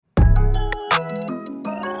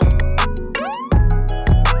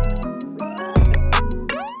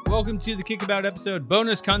welcome to the Kickabout episode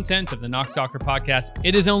bonus content of the Knox Soccer Podcast.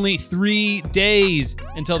 It is only 3 days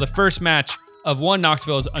until the first match of One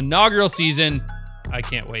Knoxville's inaugural season. I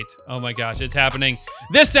can't wait. Oh my gosh, it's happening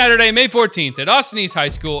this Saturday, May 14th at Austin East High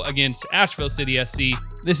School against Asheville City SC.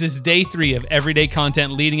 This is day 3 of everyday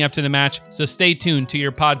content leading up to the match, so stay tuned to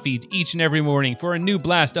your pod feeds each and every morning for a new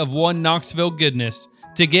blast of One Knoxville goodness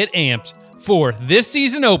to get amped for this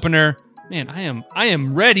season opener. Man, I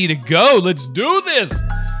am ready to go. Let's do this.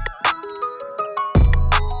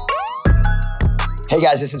 Hey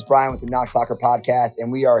guys, this is Brian with the Knox Soccer Podcast,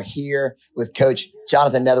 and we are here with Coach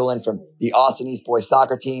Jonathan Netherland from the Austin East boys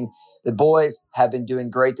soccer team. The boys have been doing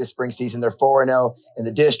great this spring season. They're 4-0 in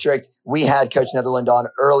the district. We had Coach Netherland on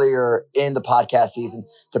earlier in the podcast season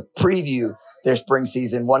to preview their spring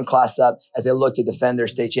season, one class up as they look to defend their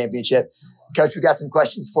state championship. Coach, we got some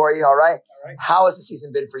questions for you, all right? All right. How has the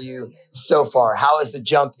season been for you so far? How has the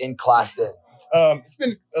jump in class been? It's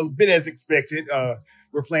been a bit as expected.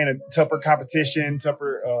 We're playing a tougher competition,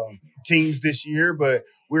 tougher teams this year, but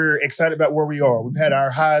we're excited about where we are. We've had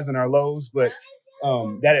our highs and our lows, but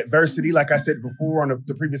that adversity, like I said before on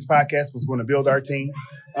the previous podcast, was going to build our team.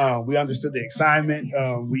 We understood the assignment.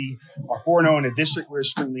 We are 4-0 in the district. We're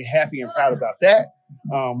extremely happy and proud about that.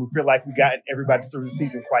 We feel like we got everybody through the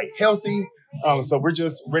season quite healthy. So we're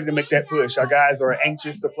just ready to make that push. Our guys are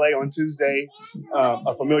anxious to play on Tuesday,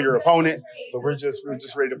 a familiar opponent. So we're just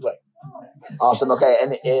ready to play. Awesome. Okay.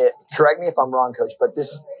 And correct me if I'm wrong, Coach, but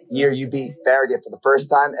this year you beat Farragut for the first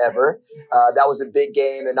time ever. That was a big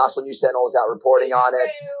game. The Knoxville News Sentinel was out reporting on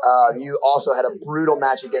it. You also had a brutal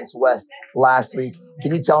match against West last week.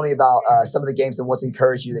 Can you tell me about some of the games and what's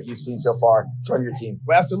encouraged you that you've seen so far from your team?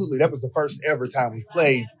 Well, absolutely. That was the first ever time we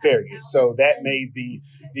played Farragut. So that made the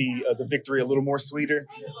victory a little more sweeter.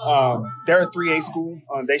 They're a 3A school.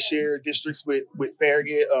 They share districts with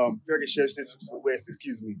Farragut. Farragut shares districts with West,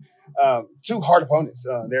 two hard opponents.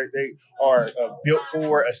 They are built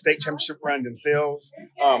for a state championship run themselves.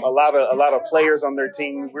 A lot of players on their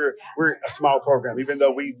team. We're a small program. Even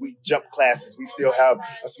though we jump classes, we still have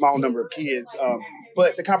a small number of kids.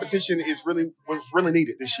 But the competition was really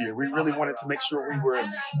needed this year. We really wanted to make sure we were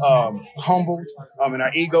humbled, and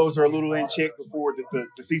our egos are a little in check before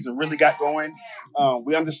the season really got going.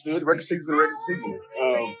 We understood regular season.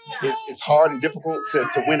 It's hard and difficult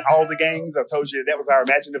to win all the games. I told you that was our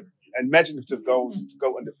imaginative goal to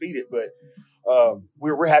go undefeated, but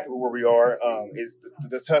we're happy with where we are. It's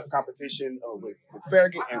the tough competition with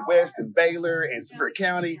Farragut and West and Baylor and Superior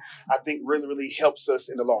County, I think really helps us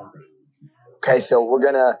in the long run. Okay, so we're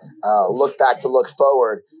going to look back to look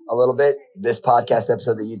forward a little bit. This podcast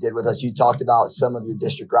episode that you did with us, you talked about some of your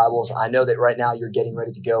district rivals. I know that right now you're getting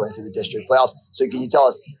ready to go into the district playoffs. So can you tell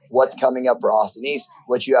us what's coming up for Austin East,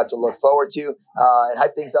 what you have to look forward to, and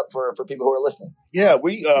hype things up for people who are listening? Yeah,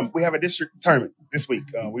 we have a district tournament this week.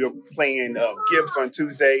 We are playing Gibbs on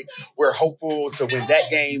Tuesday. We're hopeful to win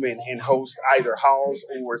that game and host either Halls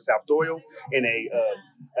or South Doyle in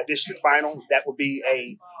a district final. That will be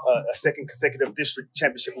a second consecutive district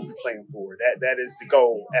championship we'll be playing for. That is the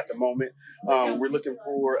goal at the moment. We're looking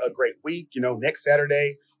for a great week. Next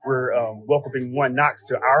Saturday, we're welcoming One Knox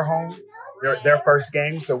to our home, their first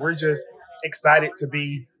game. So we're just excited to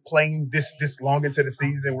be playing this long into the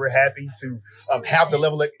season. We're happy to have the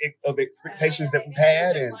level of expectations that we've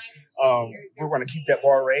had, and we're going to keep that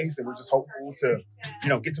bar raised, and we're just hopeful to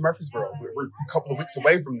get to Murfreesboro. We're a couple of weeks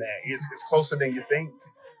away from that. It's closer than you think.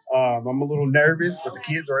 I'm a little nervous, but the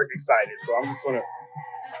kids are excited. So I'm going to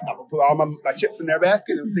put all my chips in their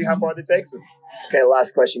basket and see how far that takes us. Okay,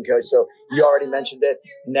 last question, Coach. So you already mentioned it.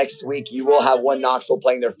 Next week, you will have One Knoxville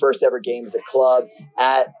playing their first ever game as a club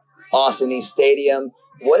at Austin East Stadium.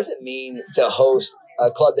 What does it mean to host a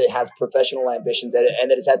club that has professional ambitions and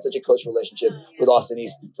that has had such a close relationship with Austin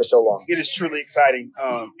East for so long? It is truly exciting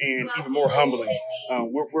and even more humbling.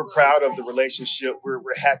 We're proud of the relationship. We're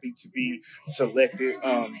happy to be selected.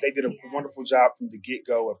 They did a wonderful job from the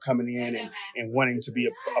get-go of coming in and wanting to be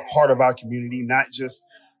a part of our community, not just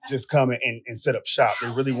come and set up shop. They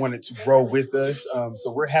really wanted to grow with us.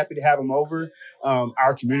 So we're happy to have them over.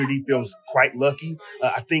 Our community feels quite lucky.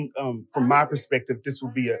 I think from my perspective, this will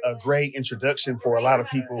be a great introduction for a lot of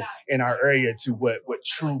people in our area to what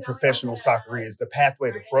true professional soccer is. The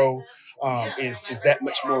pathway to pro is that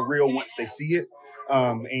much more real once they see it.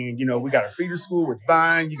 And we got a feeder school with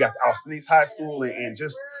Vine, you got the Austin East High School, and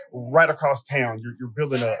just right across town, you're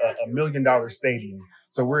building a $1 million stadium.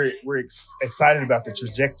 So we're excited about the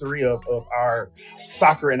trajectory of our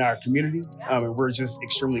soccer in our community. And we're just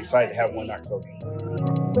extremely excited to have One Knoxville.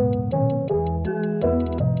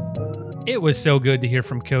 It was so good to hear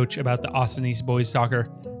from Coach about the Austin East boys soccer.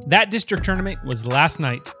 That district tournament was last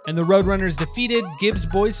night, and the Roadrunners defeated Gibbs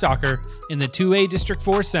Boys Soccer in the 2A District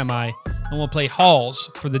 4 semi, and will play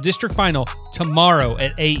Halls for the district final tomorrow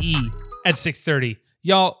at AE at 6:30.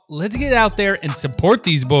 Y'all, let's get out there and support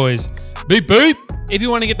these boys. Beep, beep. If you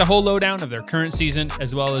want to get the whole lowdown of their current season,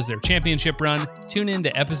 as well as their championship run, tune in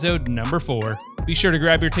to episode number 4. Be sure to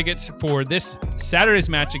grab your tickets for this Saturday's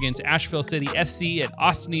match against Asheville City SC at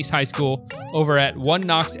Austin East High School over at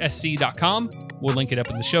oneknoxsc.com. We'll link it up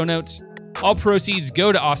in the show notes. All proceeds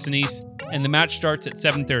go to Austin East, and the match starts at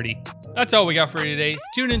 7:30. That's all we got for you today.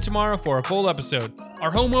 Tune in tomorrow for a full episode, our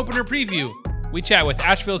home opener preview. We chat with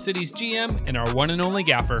Asheville City's GM and our one and only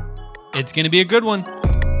gaffer. It's going to be a good one.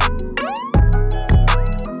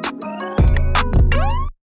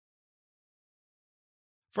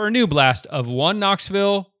 For a new blast of one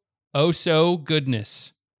Knoxville, oh so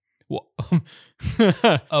goodness.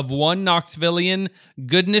 Of one Knoxvillian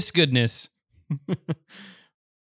goodness.